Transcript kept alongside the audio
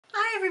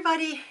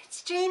everybody,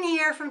 it's Jane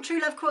here from True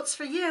Love Quilts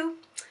for You.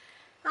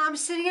 I'm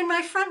sitting in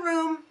my front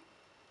room.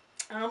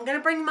 I'm going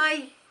to bring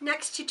my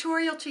next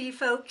tutorial to you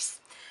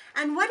folks.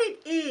 And what it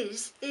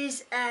is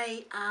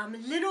a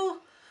little,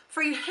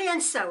 for you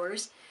hand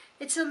sewers,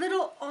 it's a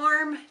little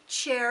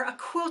armchair, a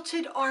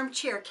quilted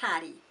armchair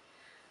caddy.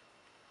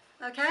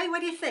 Okay, what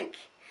do you think?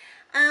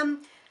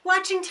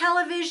 Watching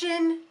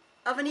television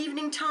of an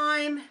evening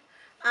time,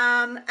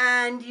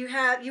 and you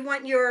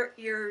want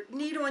your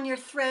needle and your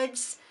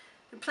threads,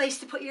 a place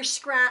to put your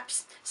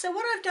scraps. So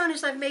what I've done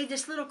is I've made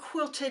this little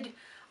quilted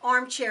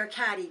armchair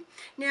caddy.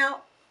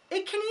 Now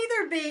it can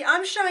either be,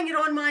 I'm showing it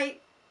on my,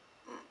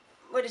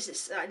 what is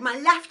this side? My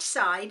left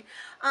side.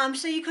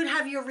 So you could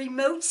have your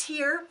remotes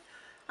here.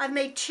 I've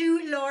made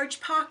 2 large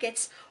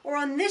pockets, or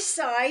on this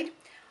side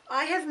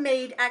I have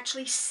made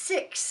actually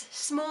 6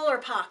 smaller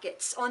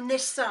pockets on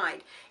this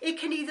side. It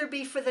can either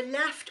be for the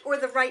left or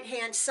the right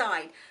hand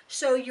side.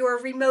 So your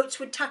remotes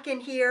would tuck in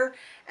here,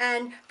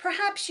 and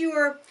perhaps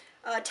your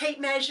tape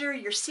measure,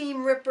 your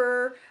seam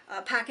ripper,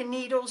 pack of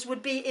needles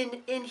would be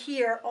in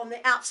here on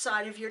the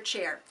outside of your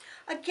chair.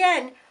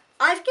 Again,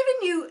 I've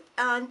given you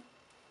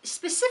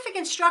specific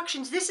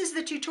instructions. This is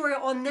the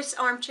tutorial on this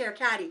armchair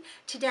caddy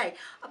today,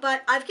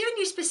 but I've given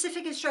you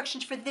specific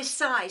instructions for this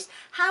size.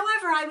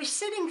 However, I was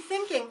sitting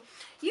thinking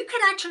you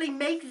could actually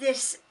make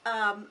this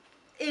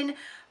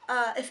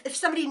if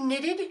somebody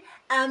knitted,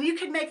 you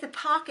could make the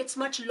pockets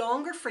much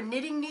longer for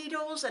knitting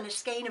needles and a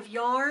skein of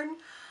yarn.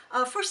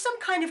 For some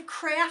kind of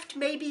craft,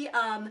 maybe,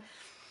 I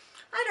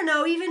don't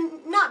know, even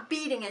not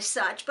beading as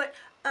such, but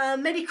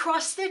maybe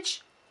cross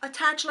stitch,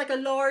 attach like a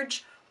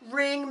large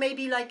ring,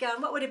 maybe like,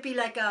 what would it be,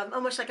 like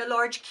almost like a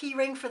large key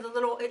ring for the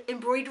little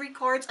embroidery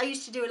cards. I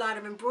used to do a lot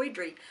of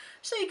embroidery.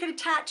 So you could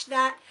attach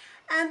that,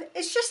 and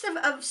it's just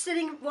of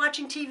sitting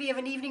watching TV of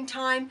an evening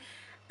time.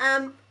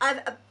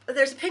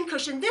 There's a pin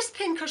cushion. This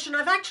pin cushion,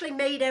 I've actually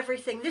made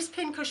everything. This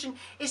pin cushion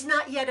is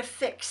not yet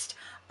affixed.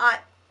 I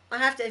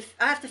have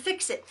to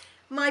fix it.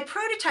 My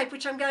prototype,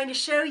 which I'm going to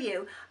show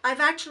you, I've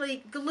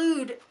actually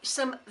glued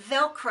some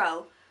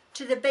Velcro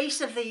to the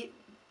base of the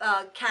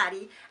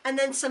caddy, and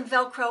then some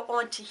Velcro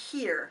onto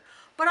here.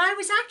 But I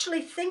was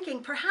actually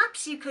thinking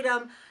perhaps you could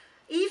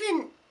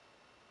even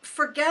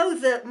forgo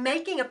the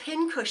making a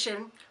pin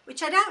cushion,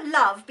 which I don't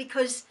love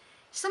because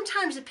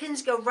sometimes the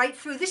pins go right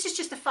through. This is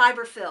just a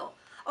fiber fill.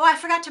 Oh, I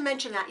forgot to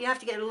mention that. You have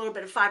to get a little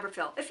bit of fiber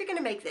fill if you're going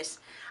to make this.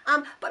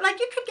 But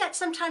like you could get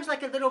sometimes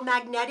like a little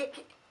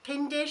magnetic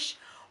pin dish,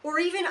 or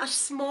even a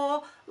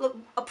small,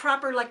 a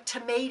proper like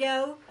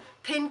tomato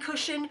pin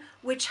cushion,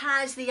 which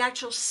has the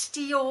actual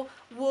steel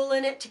wool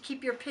in it to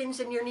keep your pins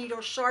and your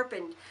needles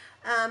sharpened.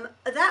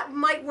 That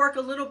might work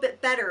a little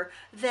bit better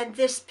than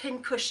this pin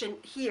cushion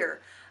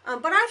here.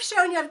 But I've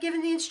shown you, I've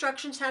given the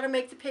instructions how to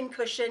make the pin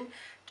cushion.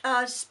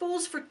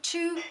 Spools for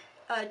two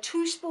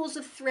spools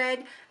of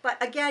thread,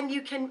 but again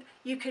you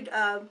could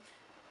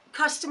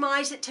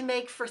customize it to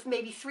make for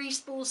maybe 3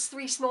 spools,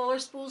 3 smaller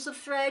spools of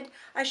thread.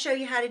 I show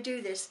you how to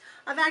do this.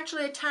 I've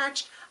actually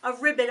attached a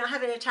ribbon. I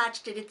haven't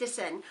attached it at this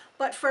end,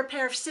 but for a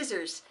pair of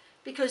scissors,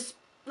 because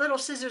little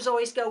scissors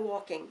always go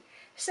walking.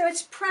 So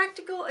it's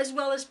practical as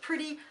well as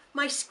pretty.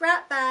 My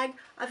scrap bag,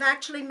 I've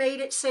actually made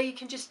it so you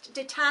can just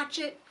detach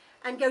it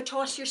and go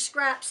toss your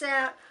scraps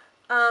out,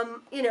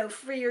 you know,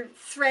 for your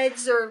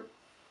threads or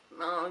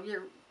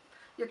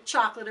your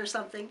chocolate or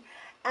something.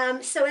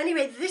 So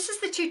anyway, this is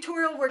the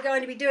tutorial we're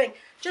going to be doing.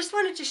 Just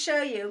wanted to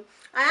show you,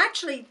 I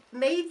actually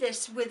made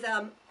this with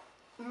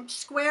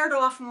squared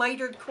off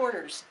mitered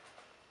corners.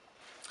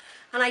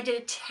 And I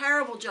did a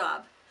terrible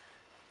job.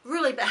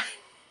 Really bad.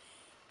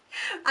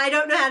 I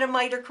don't know how to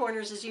miter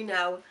corners, as you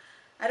know.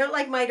 I don't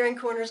like mitering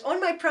corners.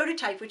 On my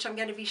prototype, which I'm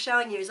going to be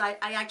showing you, is I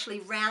actually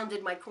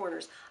rounded my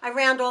corners. I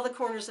round all the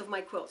corners of my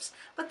quilts.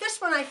 But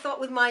this one I thought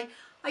with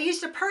I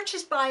used a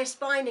purchase bias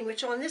binding,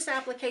 which on this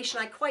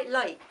application I quite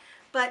like.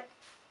 But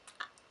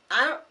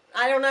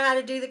I don't know how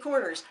to do the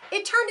corners.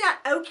 It turned out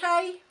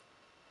okay,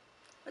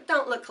 but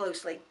don't look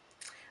closely.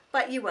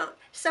 But you won't.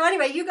 So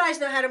anyway, you guys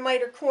know how to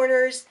miter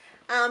corners.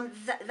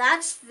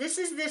 This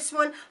is this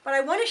one. But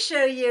I want to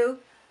show you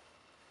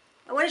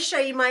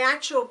my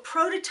actual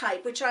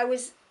prototype, which I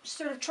was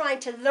sort of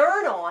trying to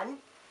learn on,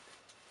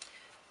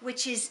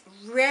 which is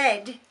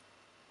red,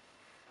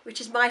 which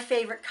is my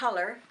favorite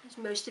color, as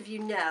most of you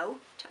know.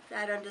 Tuck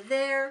that under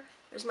there.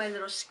 There's my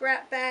little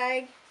scrap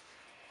bag.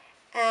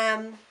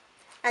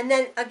 And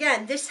then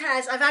again, this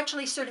has, I've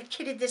actually sort of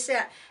kitted this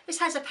out. This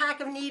has a pack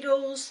of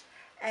needles,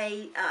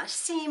 a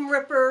seam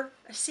ripper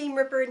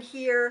in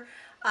here,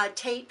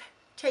 tape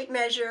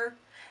measure.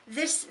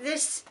 This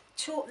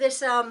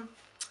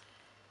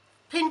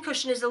pin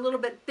cushion is a little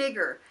bit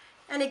bigger,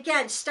 and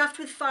again stuffed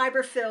with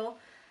fiber fill,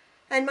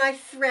 and my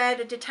thread,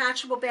 a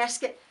detachable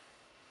basket.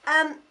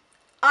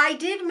 I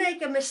did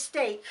make a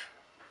mistake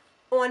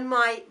on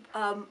my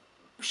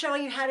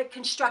showing you how to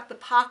construct the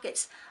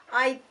pockets.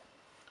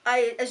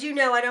 As you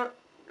know,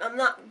 I'm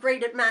not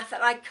great at math,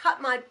 and I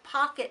cut my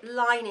pocket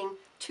lining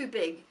too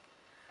big.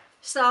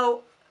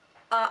 So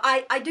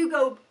I do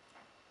go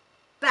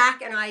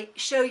back and I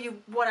show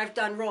you what I've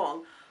done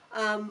wrong.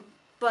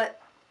 but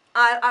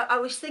I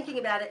was thinking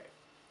about it.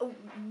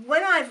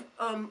 When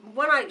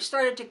I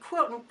started to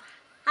quilt, and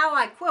how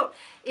I quilt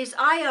is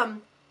I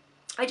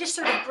just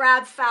sort of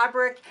grab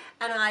fabric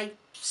and I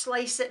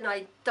slice it and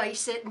I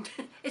dice it, and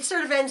it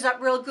sort of ends up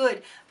real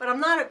good. But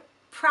I'm not a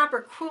proper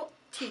quilt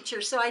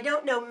teacher, so I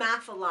don't know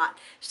math a lot.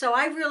 So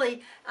I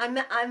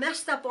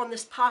messed up on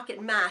this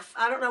pocket math.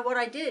 I don't know what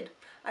I did.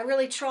 I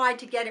really tried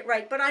to get it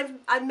right, but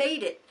I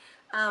made it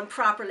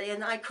properly,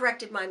 and I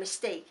corrected my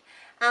mistake.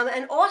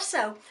 And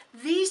also,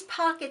 these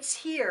pockets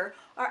here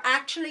are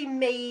actually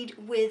made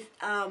with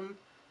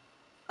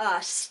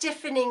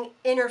stiffening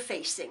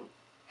interfacing.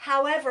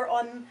 However,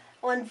 on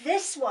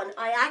this one,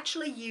 I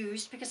actually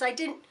used, because I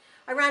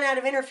ran out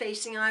of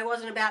interfacing and I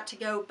wasn't about to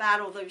go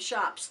battle those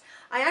shops.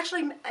 I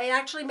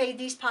actually made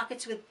these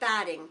pockets with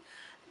batting.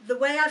 The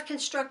way I've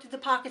constructed the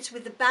pockets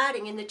with the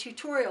batting in the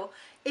tutorial,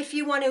 if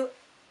you want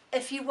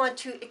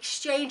to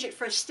exchange it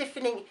for a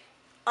stiffening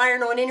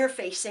iron-on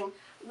interfacing,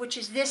 which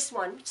is this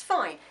one, it's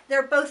fine.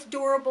 They're both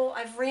durable.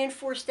 I've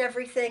reinforced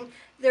everything.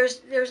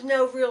 There's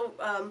no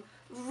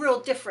real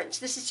difference.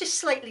 This is just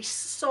slightly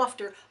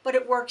softer, but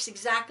it works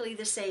exactly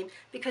the same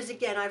because,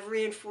 again, I've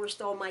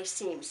reinforced all my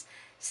seams.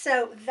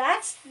 So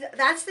that's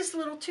this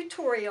little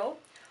tutorial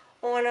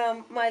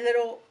on my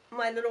little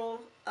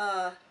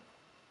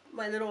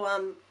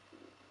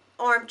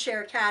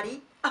armchair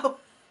caddy. Oh,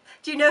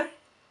 do you know?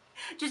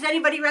 Does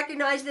anybody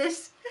recognize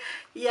this?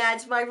 Yeah,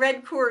 it's my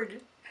red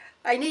cord.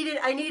 I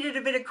needed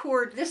a bit of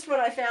cord. This one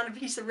I found a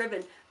piece of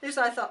ribbon. This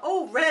I thought,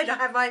 oh, red.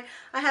 I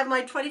have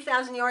my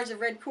 20,000 yards of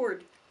red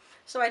cord.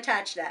 So I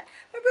attached that.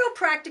 But real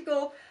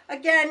practical.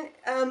 Again,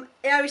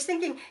 I was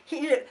thinking,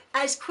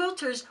 as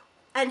quilters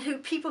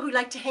and people who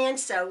like to hand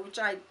sew, which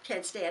I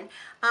can't stand,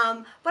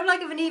 but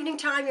like of an evening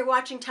time, you're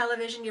watching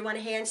television, you want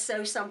to hand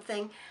sew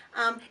something,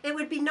 it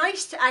would be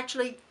nice to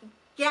actually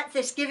get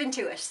this given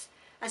to us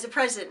as a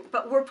present.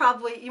 But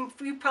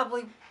you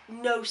probably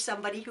know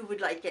somebody who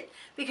would like it,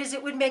 because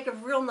it would make a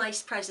real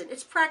nice present.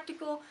 It's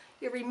practical.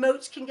 Your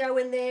remotes can go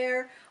in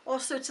there, all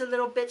sorts of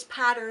little bits,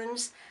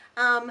 patterns.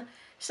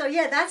 So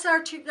yeah,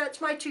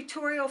 that's my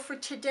tutorial for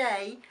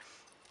today.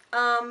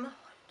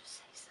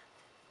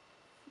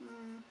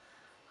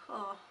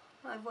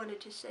 I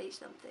wanted to say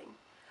something.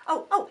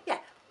 Oh yeah.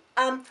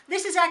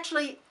 This is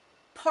actually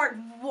part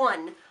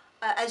one,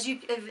 as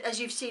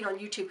you've seen on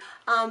YouTube.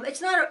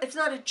 It's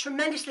not a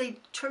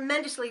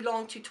tremendously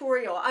long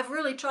tutorial. I've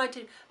really tried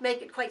to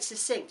make it quite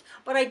succinct,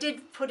 but I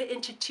did put it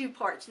into two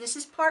parts. This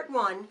is part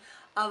one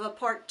of a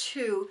part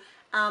two.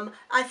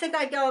 I think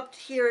I go up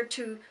here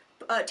to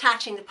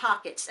attaching the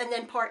pockets, and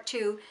then part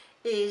two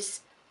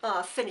is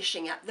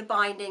finishing up the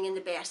binding and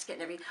the basket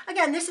and everything.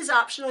 Again, this is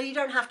optional. You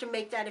don't have to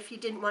make that if you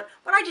didn't want,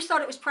 but I just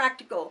thought it was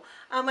practical.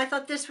 I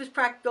thought this was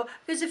practical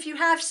because if you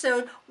have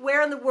sewn,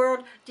 where in the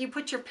world do you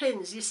put your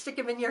pins? You stick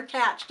them in your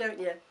catch, don't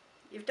you?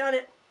 You've done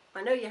it.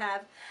 I know you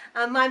have.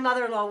 My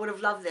mother-in-law would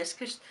have loved this,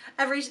 because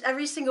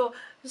every single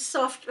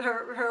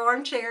her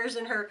armchairs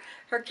and her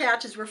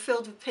couches were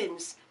filled with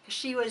pins.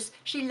 She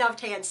loved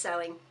hand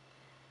sewing.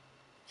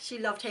 She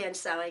loved hand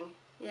sewing.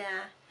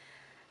 Yeah.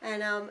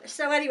 And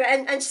so anyway,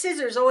 and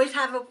scissors always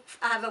have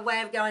a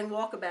way of going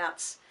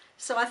walkabouts.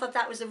 So I thought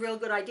that was a real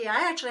good idea.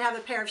 I actually have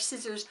a pair of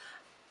scissors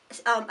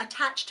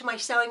attached to my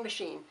sewing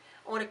machine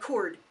on a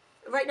cord,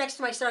 right next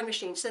to my sewing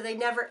machine, so they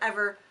never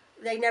ever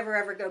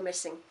go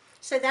missing.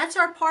 So that's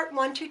our part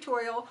one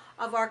tutorial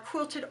of our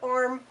quilted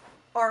arm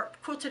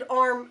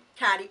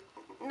caddy.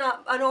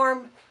 Not an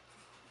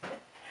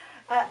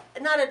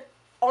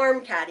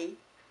arm caddy.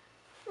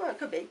 Well, it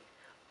could be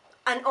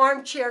an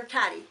armchair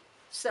caddy.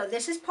 So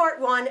this is part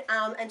one,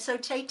 and so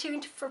stay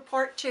tuned for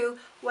part two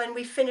when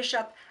we finish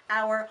up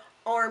our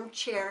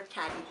armchair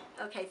caddy.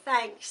 Okay,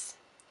 thanks.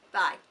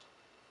 Bye.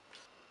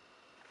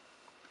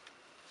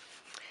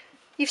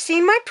 You've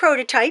seen my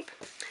prototype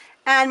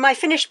and my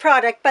finished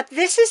product, but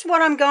this is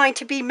what I'm going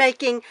to be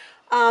making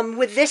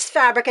with this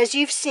fabric. As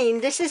you've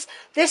seen, this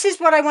is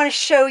what I want to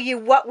show you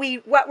what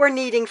we're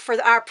needing for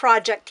our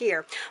project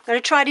here. I'm going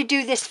to try to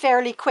do this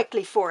fairly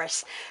quickly for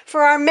us.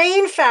 For our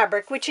main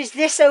fabric, which is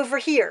this over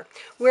here,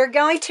 we're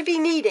going to be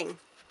needing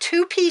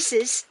 2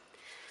 pieces,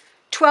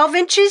 12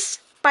 inches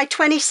by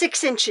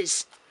 26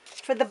 inches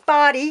for the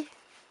body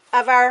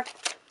of our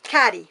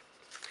caddy.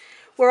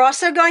 We're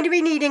also going to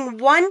be needing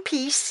 1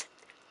 piece,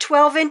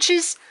 12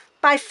 inches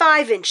by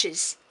 5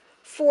 inches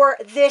for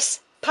this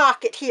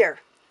pocket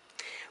here.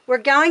 We're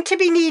going to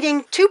be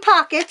needing 2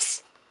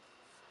 pockets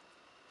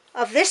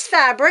of this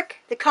fabric,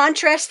 the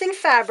contrasting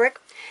fabric,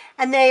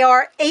 and they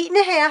are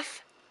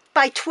 8.5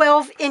 by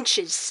 12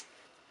 inches.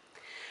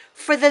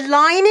 For the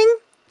lining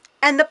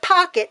and the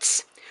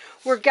pockets,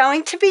 we're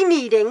going to be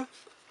needing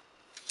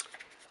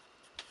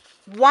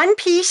 1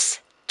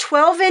 piece,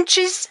 12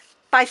 inches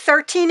by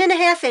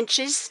 13.5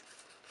 inches,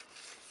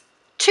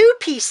 2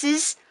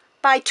 pieces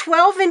by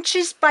 12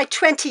 inches by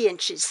 20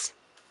 inches.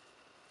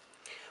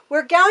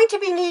 We're going to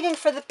be needing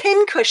for the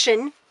pin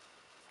cushion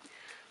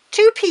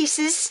 2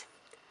 pieces,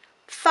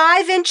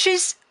 5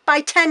 inches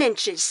by 10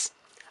 inches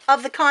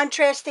of the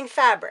contrasting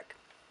fabric.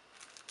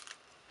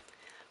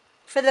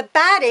 For the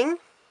batting,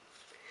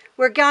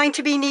 we're going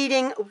to be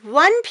needing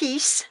one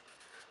piece,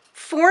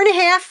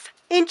 4.5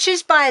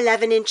 inches by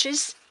 11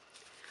 inches,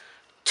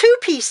 two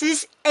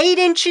pieces, 8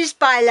 inches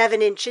by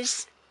 11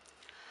 inches,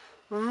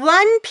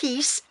 one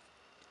piece,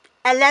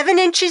 11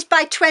 inches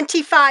by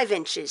 25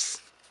 inches.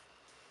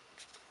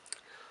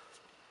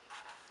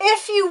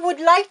 If you would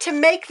like to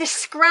make the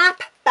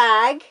scrap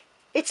bag,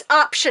 it's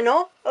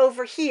optional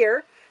over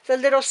here, the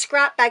little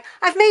scrap bag.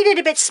 I've made it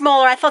a bit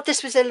smaller. I thought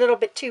this was a little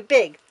bit too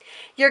big.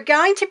 You're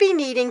going to be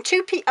needing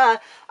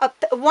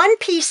one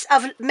piece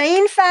of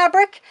main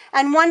fabric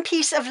and one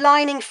piece of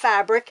lining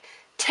fabric,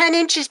 10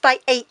 inches by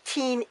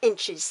 18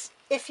 inches,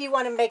 if you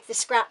want to make the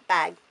scrap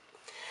bag.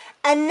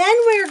 And then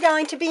we're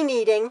going to be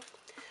needing,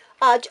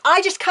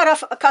 I just cut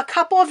off a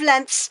couple of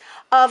lengths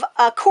of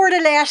cord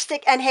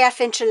elastic and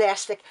 1/2 inch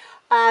elastic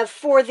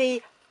for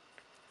the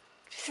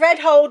thread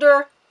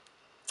holder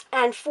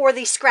and for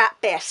the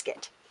scrap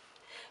basket.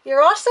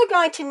 You're also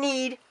going to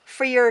need,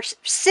 for your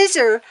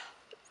scissor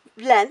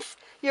length,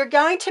 you're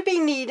going to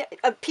need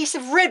a piece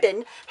of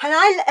ribbon, and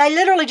I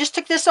literally just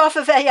took this off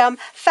of a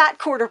fat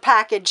quarter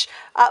package.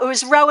 It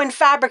was Rowan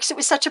Fabrics. It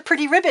was such a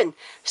pretty ribbon,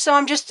 so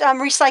I'm just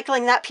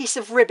recycling that piece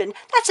of ribbon.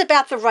 That's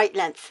about the right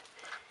length.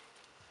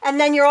 And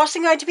then you're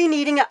also going to be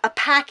needing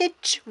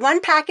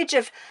one package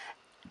of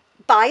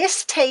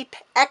bias tape,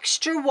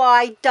 extra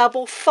wide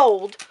double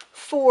fold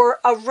for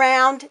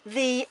around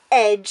the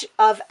edge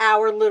of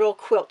our little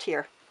quilt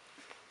here.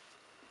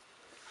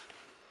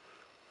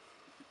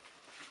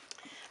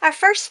 Our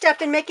first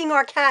step in making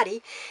our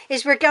caddy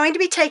is we're going to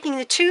be taking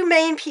the two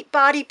main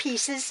body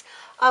pieces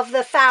of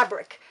the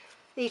fabric,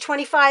 the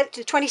 25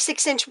 to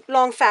 26 inch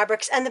long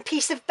fabrics, and the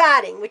piece of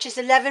batting, which is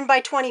 11 by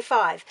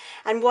 25.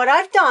 And what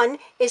I've done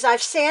is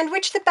I've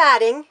sandwiched the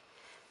batting,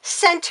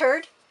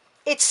 centered.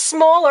 It's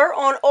smaller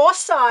on all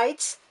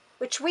sides,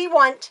 which we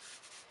want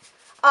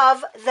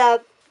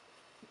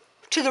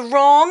to the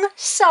wrong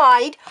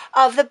side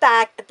of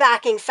the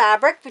backing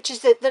fabric, which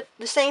is the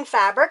same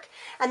fabric.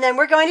 And then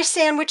we're going to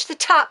sandwich the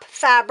top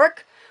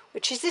fabric,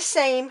 which is the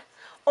same,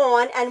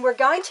 on. And we're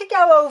going to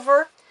go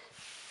over,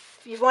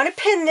 if you want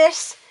to pin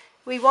this,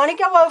 we want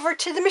to go over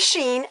to the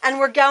machine and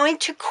we're going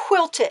to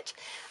quilt it.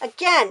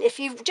 Again, if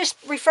you just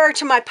refer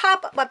to my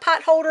pot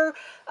holder,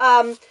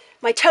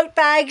 my tote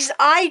bags,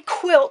 I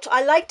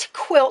like to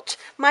quilt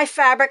my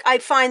fabric. I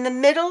find the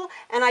middle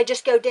and I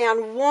just go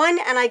down one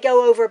and I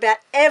go over about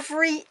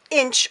every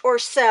inch or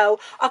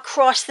so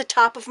across the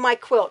top of my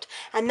quilt.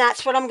 And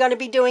that's what I'm going to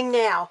be doing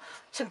now,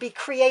 to be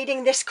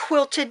creating this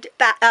quilted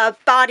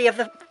body of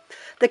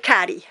the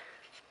caddy.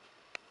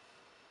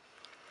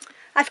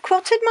 I've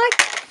quilted my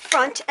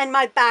front and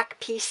my back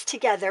piece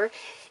together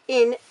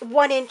in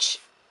 1 inch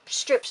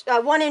strips,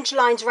 1 inch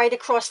lines right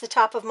across the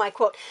top of my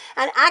quilt.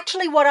 And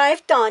actually what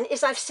I've done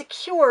is I've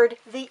secured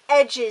the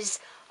edges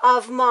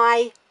of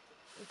my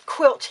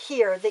quilt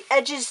here, the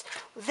edges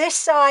this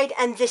side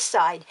and this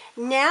side.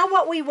 Now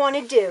what we want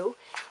to do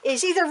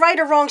is either right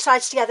or wrong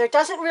sides together, it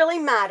doesn't really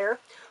matter.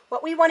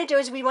 What we want to do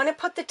is we want to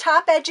put the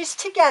top edges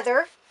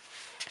together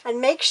and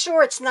make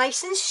sure it's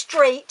nice and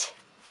straight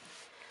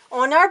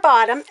on our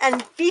bottom,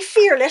 and be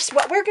fearless.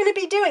 What we're going to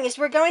be doing is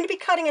we're going to be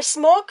cutting a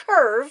small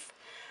curve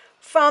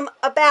from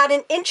about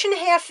 1.5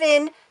 inches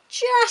in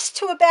just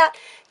to about,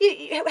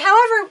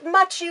 however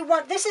much you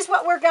want. This is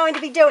what we're going to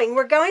be doing.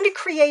 We're going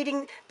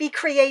to be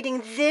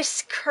creating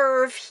this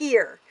curve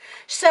here.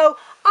 So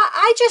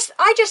I just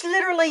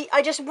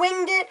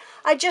winged it.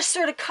 I just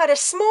sort of cut a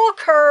small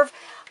curve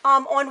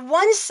on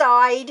one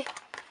side,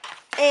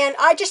 and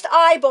I just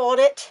eyeballed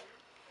it.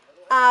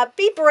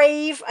 Be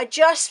brave. I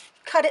just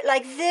cut it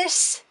like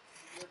this,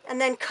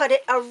 and then cut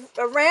it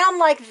around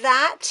like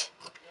that.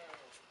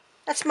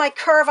 That's my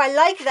curve. I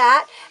like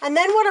that. And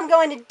then what I'm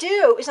going to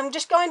do is I'm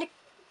just going to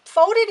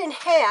fold it in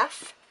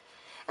half,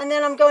 and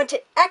then I'm going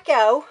to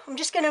I'm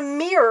just going to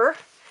mirror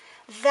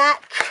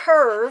that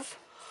curve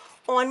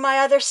on my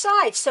other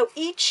side. So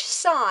each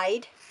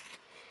side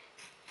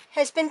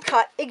has been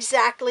cut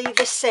exactly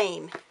the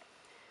same.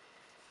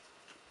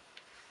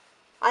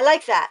 I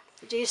like that.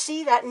 Do you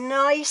see that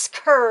nice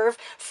curve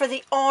for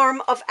the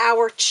arm of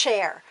our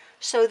chair?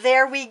 So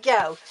there we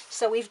go.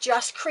 So we've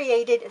just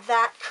created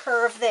that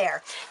curve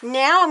there.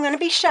 Now I'm going to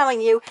be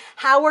showing you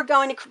how we're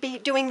going to be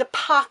doing the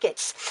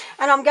pockets.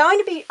 And I'm going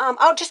to be,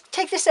 I'll just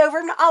take this over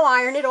and I'll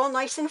iron it all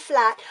nice and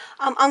flat.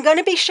 I'm going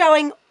to be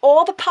showing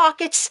all the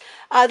pockets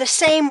the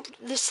same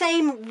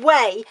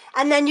way.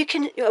 And then you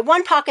can,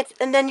 one pocket,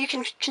 and then you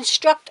can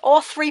construct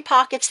all 3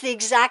 pockets the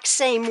exact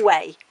same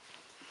way.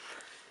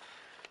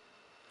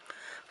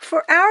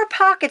 For our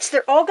pockets,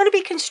 they're all going to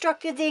be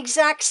constructed the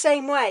exact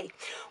same way.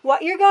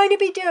 What you're going to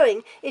be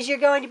doing is you're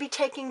going to be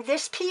taking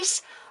this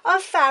piece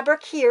of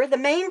fabric here, the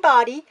main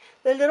body,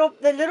 the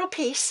little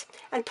piece,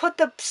 and put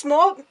the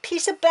small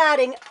piece of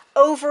batting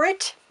over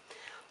it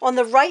on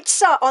the right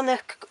side,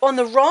 on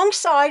the wrong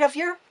side of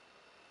your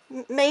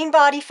main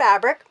body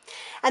fabric.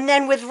 And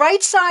then with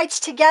right sides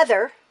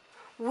together,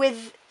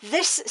 with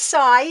this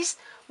size,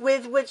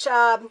 with which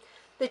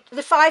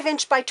the 5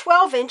 inch by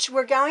 12 inch,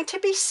 we're going to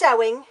be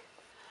sewing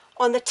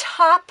on the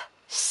top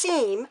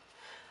seam,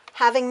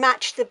 having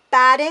matched the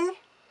batting,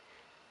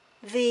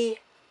 the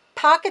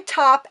pocket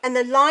top, and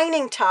the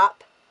lining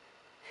top,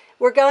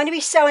 we're going to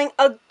be sewing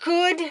a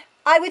good,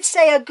 I would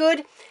say a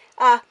good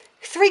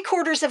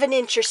 3/4 of an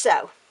inch or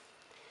so.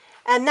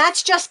 And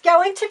that's just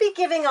going to be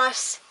giving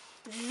us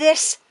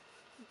this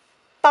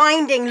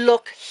binding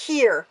look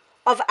here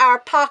of our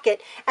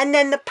pocket. And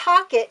then the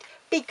pocket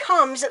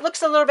becomes, it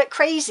looks a little bit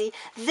crazy,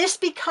 this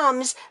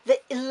becomes the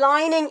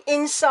lining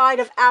inside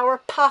of our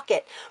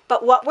pocket.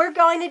 But what we're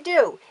going to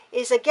do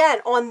is,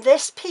 again, on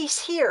this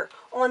piece here,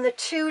 on the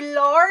two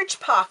large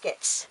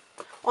pockets,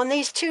 on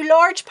these two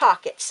large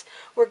pockets,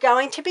 we're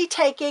going to be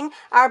taking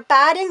our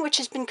batting, which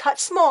has been cut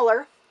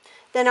smaller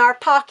than our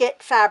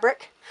pocket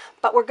fabric,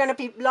 but we're going to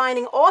be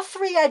lining all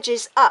three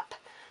edges up.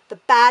 The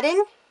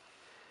batting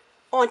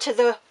onto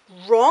the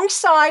wrong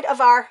side of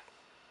our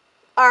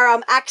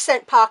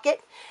accent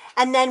pocket,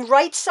 and then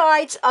right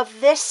sides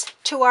of this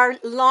to our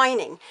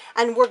lining.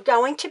 And we're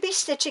going to be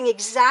stitching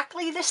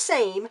exactly the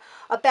same,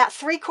 about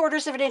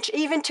 3/4 of an inch,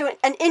 even to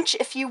an inch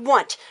if you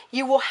want.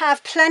 You will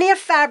have plenty of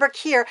fabric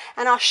here,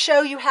 and I'll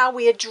show you how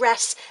we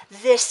address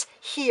this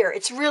here.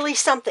 It's really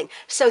something.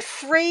 So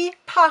 3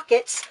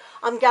 pockets,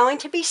 I'm going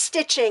to be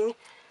stitching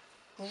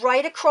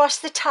right across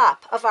the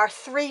top of our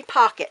 3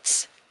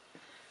 pockets.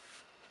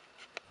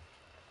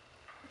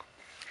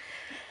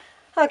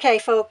 Okay,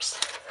 folks.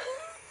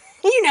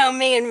 You know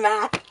me and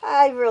math.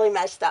 I really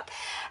messed up.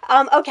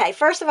 Okay,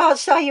 first of all, I'll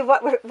show you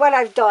what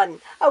I've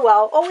done. Oh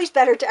well, always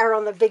better to err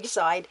on the big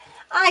side.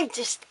 I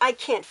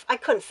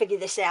couldn't figure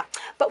this out.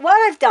 But what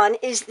I've done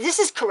is, this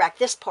is correct,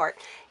 this part.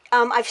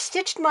 I've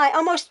stitched my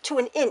almost to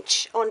an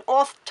inch on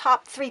all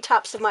 3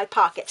 tops of my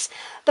pockets.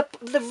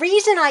 The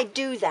reason I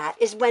do that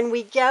is when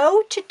we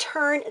go to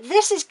turn,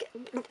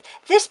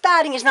 this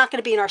batting is not going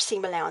to be in our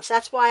seam allowance.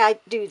 That's why I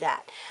do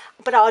that.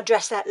 But I'll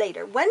address that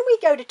later. When we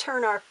go to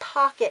turn our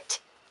pocket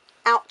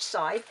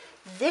outside,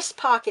 this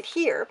pocket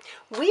here,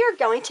 we are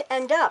going to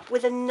end up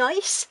with a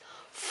nice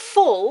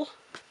full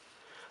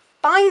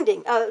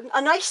binding,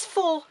 a nice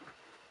full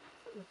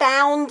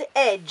bound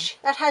edge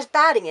that has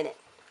batting in it.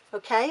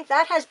 Okay,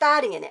 that has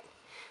batting in it.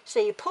 So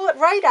you pull it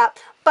right up,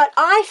 but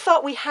I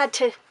thought we had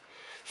to,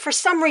 for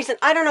some reason,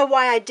 I don't know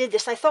why I did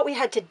this, I thought we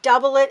had to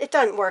double it. It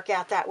doesn't work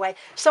out that way.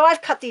 So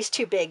I've cut these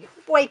too big,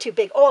 way too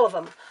big, all of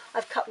them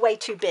I've cut way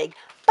too big.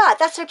 But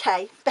that's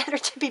okay, better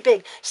to be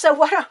big. So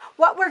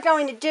what we're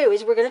going to do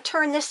is we're going to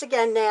turn this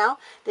again now.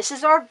 This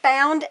is our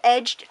bound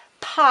edged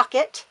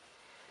pocket.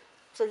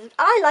 So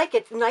I like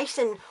it nice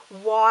and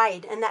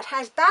wide, and that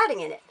has batting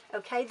in it.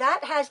 Okay,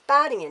 that has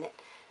batting in it.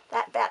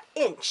 That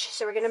inch.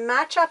 So we're going to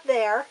match up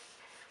there.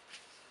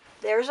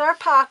 There's our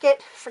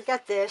pocket.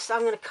 Forget this.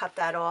 I'm going to cut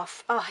that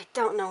off. Oh, I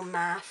don't know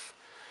math.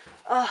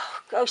 Oh,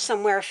 go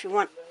somewhere if you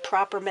want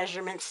proper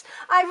measurements.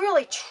 I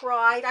really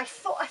tried. I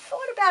thought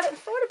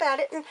about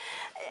it, and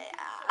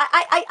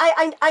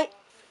I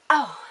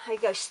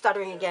go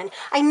stuttering again.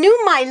 I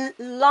knew my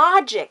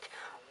logic.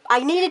 I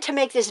needed to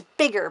make this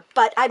bigger,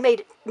 but I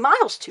made it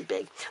miles too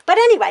big. But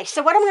anyway,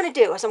 so what I'm going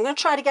to do is I'm going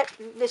to try to get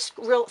this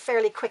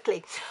fairly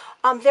quickly.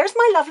 There's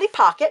my lovely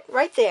pocket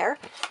right there.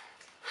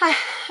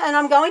 And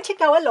I'm going to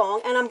go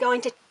along, and I'm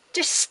going to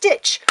just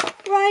stitch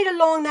right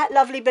along that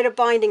lovely bit of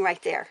binding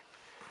right there.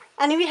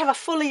 And we have a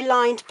fully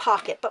lined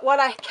pocket. But what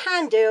I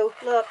can do,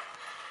 look,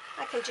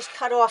 I can just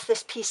cut off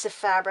this piece of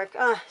fabric.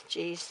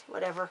 Geez,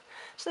 whatever.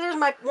 So there's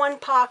my one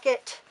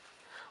pocket.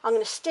 I'm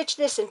going to stitch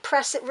this and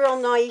press it real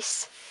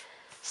nice.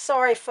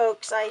 Sorry,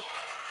 folks, I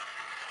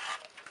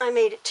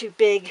made it too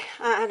big.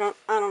 I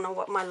don't know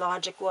what my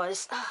logic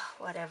was.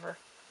 Whatever.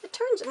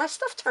 My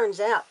stuff turns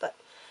out, but,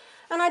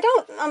 and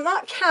I'm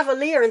not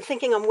cavalier in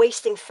thinking I'm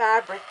wasting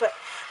fabric, but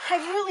I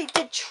really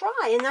did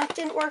try, and that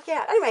didn't work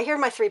out. Anyway, here are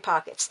my 3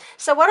 pockets.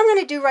 So what I'm going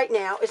to do right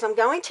now is I'm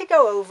going to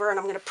go over, and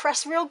I'm going to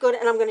press real good,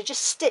 and I'm going to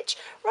just stitch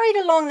right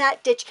along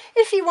that ditch.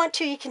 If you want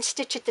to, you can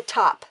stitch at the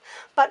top.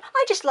 But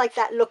I just like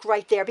that look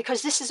right there,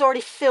 because this is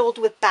already filled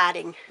with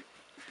batting.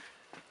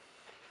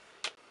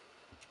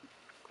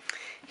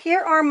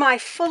 Here are my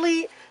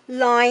fully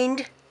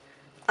lined,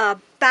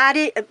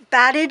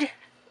 batted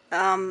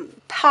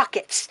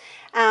pockets.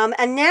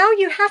 And now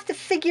you have to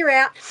figure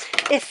out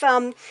if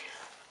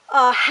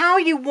how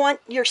you want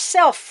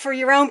yourself for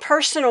your own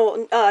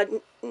personal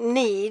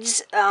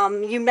needs.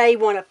 You may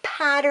want a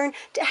pattern,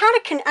 how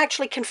to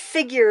actually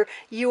configure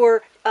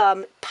your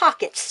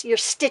pockets, your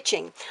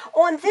stitching.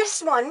 On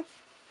this one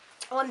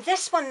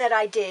that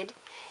I did,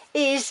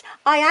 is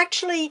I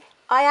actually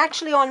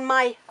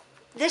on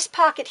this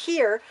pocket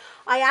here,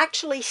 I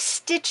actually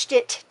stitched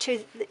it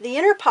to the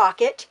inner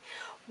pocket,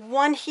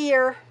 one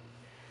here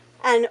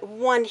and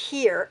one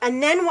here,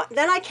 and then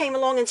I came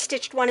along and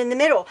stitched one in the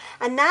middle,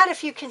 and that,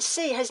 if you can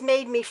see, has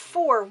made me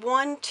 4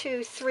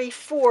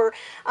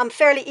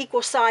 fairly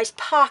equal sized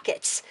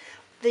pockets.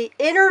 The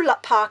inner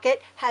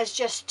pocket has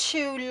just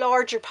 2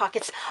 larger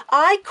pockets.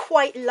 I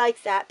quite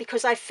like that,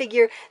 because I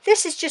figure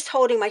this is just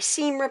holding my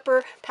seam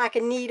ripper, pack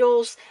of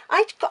needles.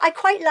 I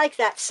quite like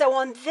that. So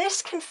on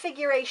this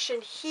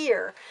configuration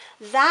here,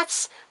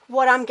 that's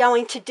what I'm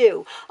going to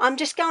do. I'm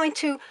just going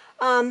to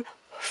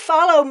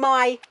follow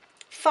my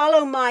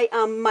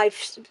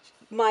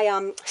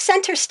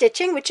center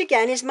stitching, which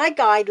again is my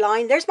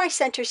guideline. There's my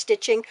center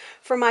stitching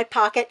for my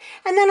pocket,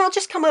 and then I'll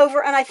just come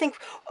over and I think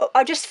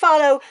I'll just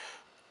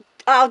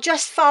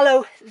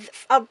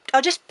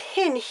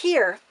pin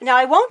here. Now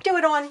I won't do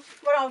it on,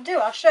 what I'll do,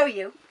 I'll show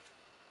you,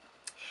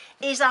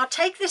 is I'll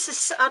take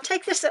this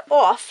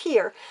off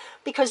here,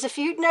 because if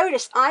you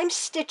notice, I'm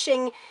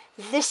stitching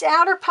this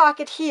outer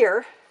pocket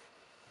here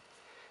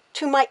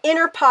to my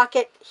inner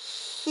pocket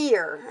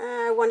here.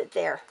 I want it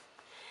there.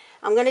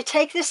 I'm going to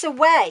take this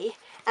away,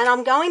 and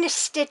I'm going to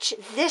stitch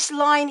this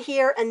line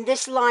here and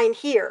this line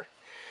here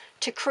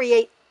to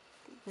create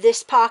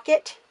this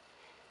pocket,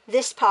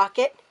 this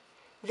pocket,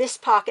 this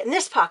pocket, and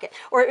this pocket,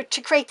 or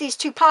to create these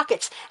two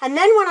pockets. And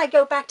then when I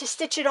go back to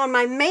stitch it on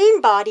my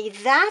main body,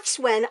 that's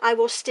when I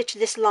will stitch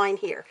this line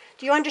here.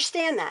 Do you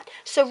understand that?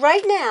 So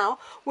right now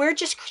we're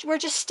just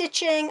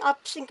stitching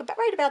up, think about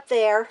right about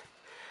there,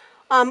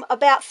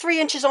 about 3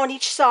 inches on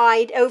each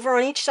side, over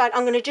on each side.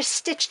 I'm going to just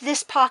stitch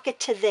this pocket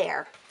to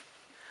there.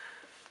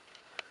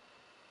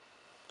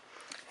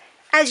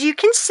 As you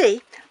can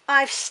see,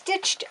 I've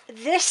stitched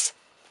this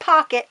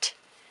pocket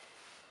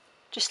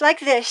just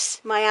like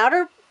this, my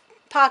outer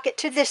pocket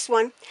to this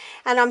one,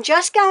 and I'm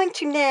just going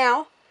to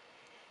now,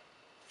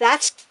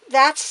 that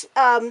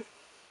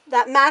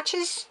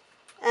matches,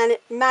 and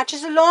it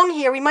matches along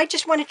here. We might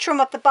just want to trim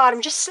up the bottom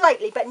just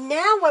slightly, but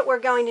now what we're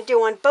going to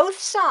do on both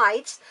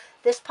sides,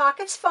 this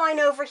pocket's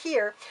fine over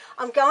here,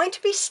 I'm going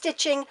to be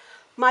stitching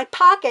my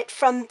pocket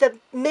from the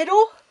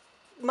middle,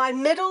 my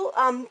middle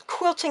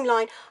quilting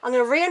line. I'm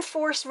going to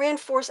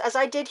reinforce as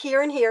I did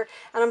here and here,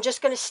 and I'm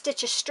just going to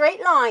stitch a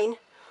straight line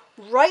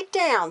right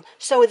down.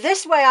 So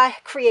this way I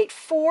create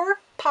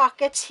 4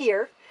 pockets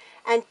here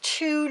and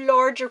 2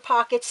 larger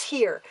pockets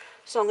here.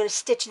 So I'm going to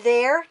stitch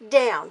there,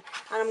 down,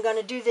 and I'm going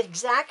to do the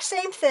exact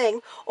same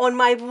thing on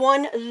my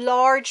one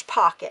large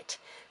pocket.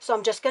 So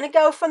I'm just going to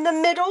go from the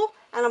middle,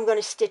 and I'm going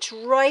to stitch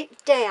right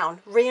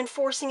down,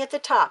 reinforcing at the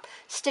top,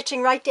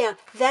 stitching right down.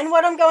 Then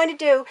what I'm going to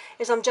do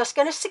is I'm just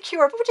going to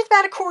secure, which is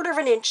about 1/4 of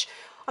an inch,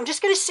 I'm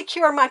just going to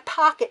secure my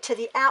pocket to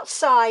the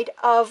outside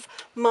of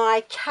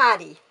my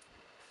caddy.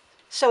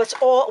 So it's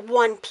all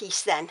one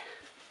piece then.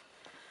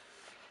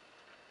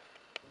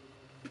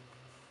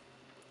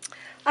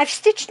 I've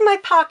stitched my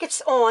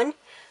pockets on,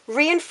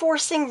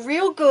 reinforcing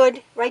real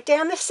good right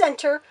down the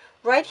center,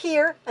 right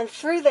here and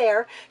through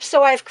there.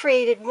 So I've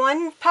created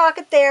 1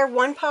 pocket there,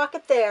 1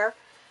 pocket there,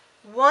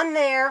 1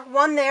 there,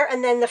 1 there,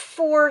 and then the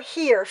 4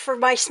 here for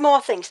my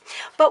small things.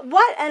 But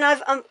what, and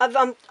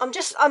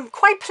I'm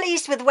quite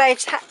pleased with the way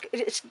it's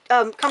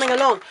coming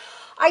along.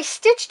 I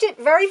stitched it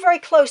very, very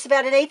close,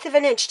 about 1/8 of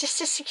an inch, just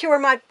to secure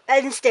my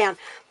ends down.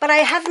 But I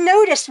have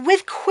noticed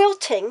with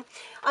quilting,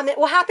 it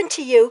will happen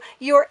to you.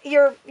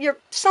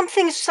 Some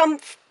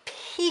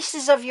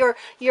pieces of your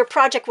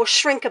project will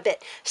shrink a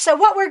bit. So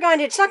what we're going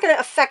to do, it's not going to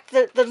affect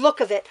the look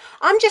of it.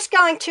 I'm just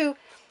going to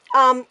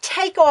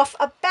take off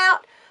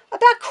about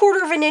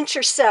 1/4 of an inch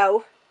or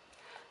so,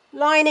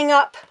 lining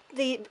up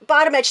the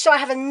bottom edge, so I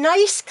have a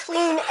nice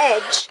clean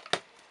edge,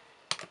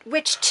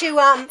 which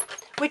to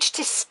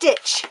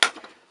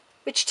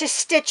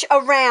stitch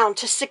around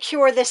to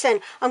secure this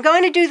in. I'm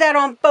going to do that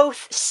on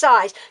both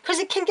sides because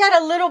it can get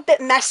a little bit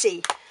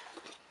messy.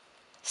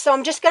 So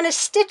I'm just going to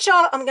stitch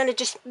off. I'm going to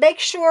just make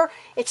sure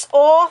it's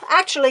all,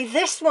 actually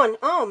this one,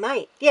 oh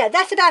my, yeah,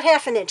 that's about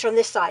 1/2 inch on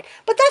this side.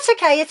 But that's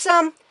okay.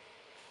 It'll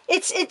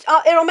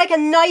make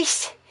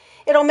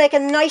a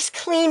nice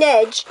clean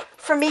edge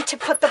for me to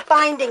put the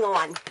binding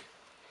on.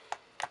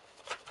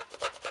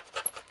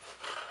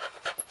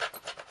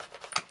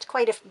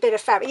 Quite a bit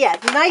of fabric. Yeah,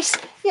 nice.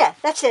 Yeah,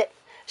 that's it.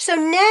 So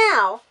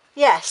now,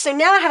 I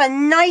have a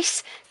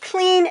nice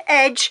clean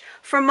edge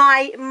for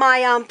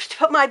to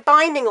put my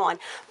binding on.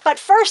 But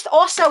first,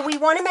 also, we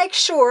want to make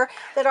sure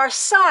that our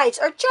sides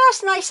are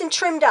just nice and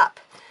trimmed up,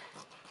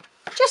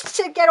 just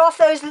to get off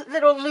those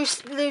little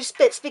loose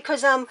bits.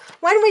 Because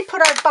when we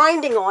put our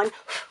binding on,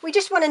 we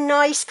just want a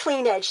nice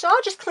clean edge. So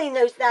I'll just clean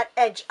that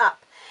edge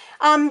up.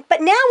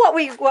 But now what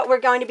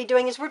we're going to be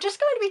doing is we're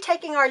just going to be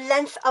taking our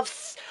length of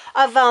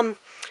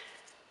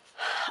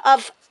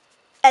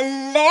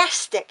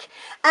elastic,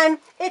 and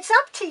it's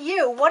up to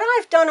you. What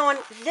I've done on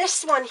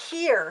this one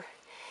here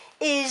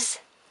is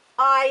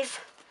I've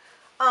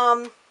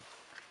done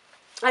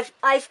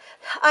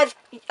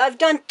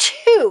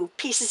 2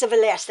 pieces of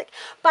elastic.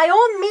 By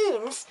all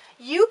means,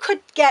 you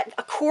could get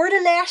a cord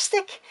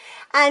elastic,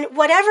 and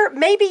whatever.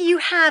 Maybe you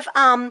have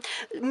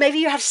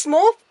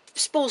small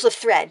spools of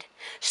thread.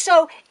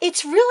 So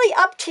it's really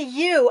up to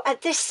you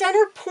at this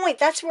center point.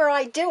 That's where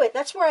I do it.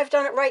 That's where I've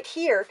done it right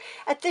here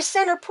at this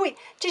center point,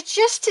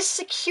 just to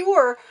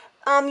secure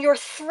your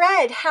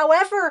thread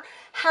however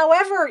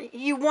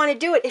you want to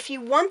do it. If you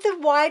want the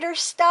wider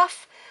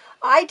stuff,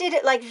 I did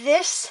it like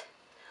this.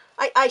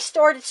 I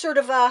started sort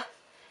of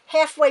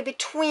halfway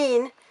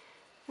between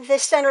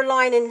this center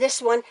line and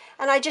this one,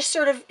 and I just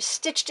sort of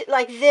stitched it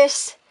like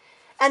this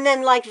and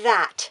then like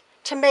that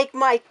to make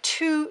my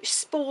 2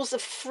 spools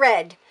of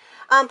thread.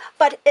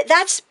 but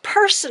that's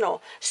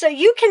personal. So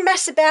you can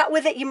mess about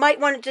with it. You might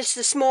want just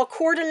a small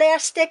cord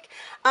elastic.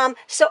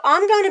 So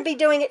I'm going to be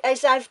doing it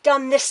as I've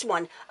done this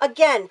one.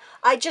 Again,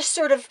 I just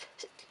sort of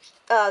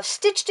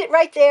stitched it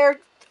right there,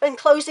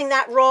 enclosing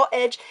that raw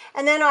edge,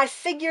 and then I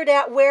figured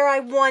out where I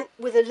want,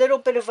 with a little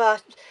bit of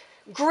a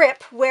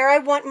grip, where I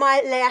want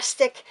my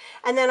elastic,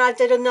 and then I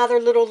did another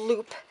little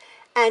loop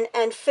and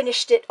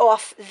finished it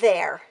off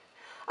there.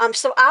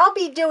 So I'll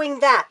be doing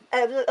that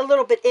a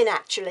little bit in,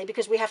 actually,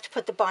 because we have to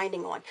put the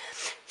binding on.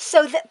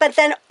 So, but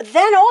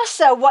then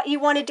also what you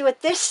want to do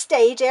at this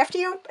stage, after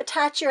you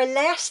attach your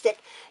elastic,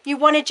 you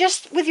want to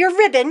just, with your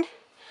ribbon,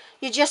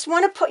 you just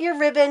want to put your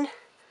ribbon,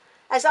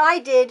 as I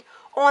did,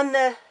 on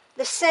the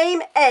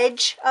same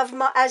edge of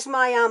my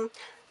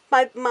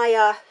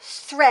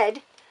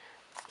thread.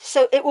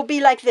 So it will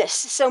be like this.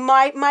 So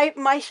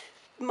my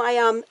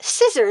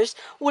scissors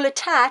will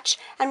attach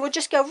and will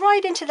just go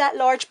right into that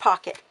large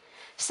pocket.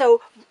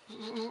 So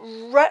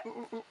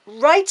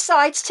right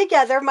sides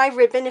together, my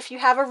ribbon, if you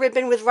have a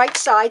ribbon with right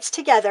sides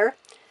together,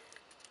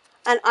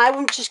 and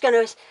I'm just going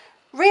to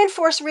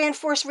reinforce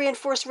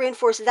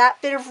that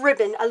bit of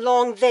ribbon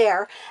along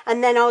there,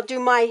 and then I'll do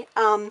my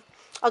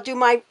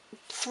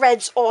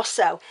threads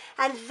also.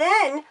 And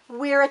then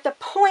we're at the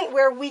point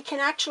where we can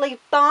actually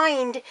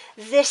bind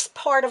this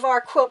part of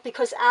our quilt,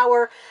 because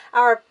our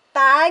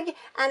bag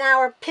and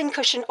our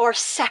pincushion are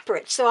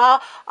separate. So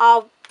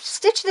I'll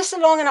stitch this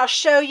along and I'll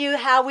show you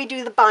how we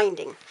do the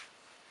binding.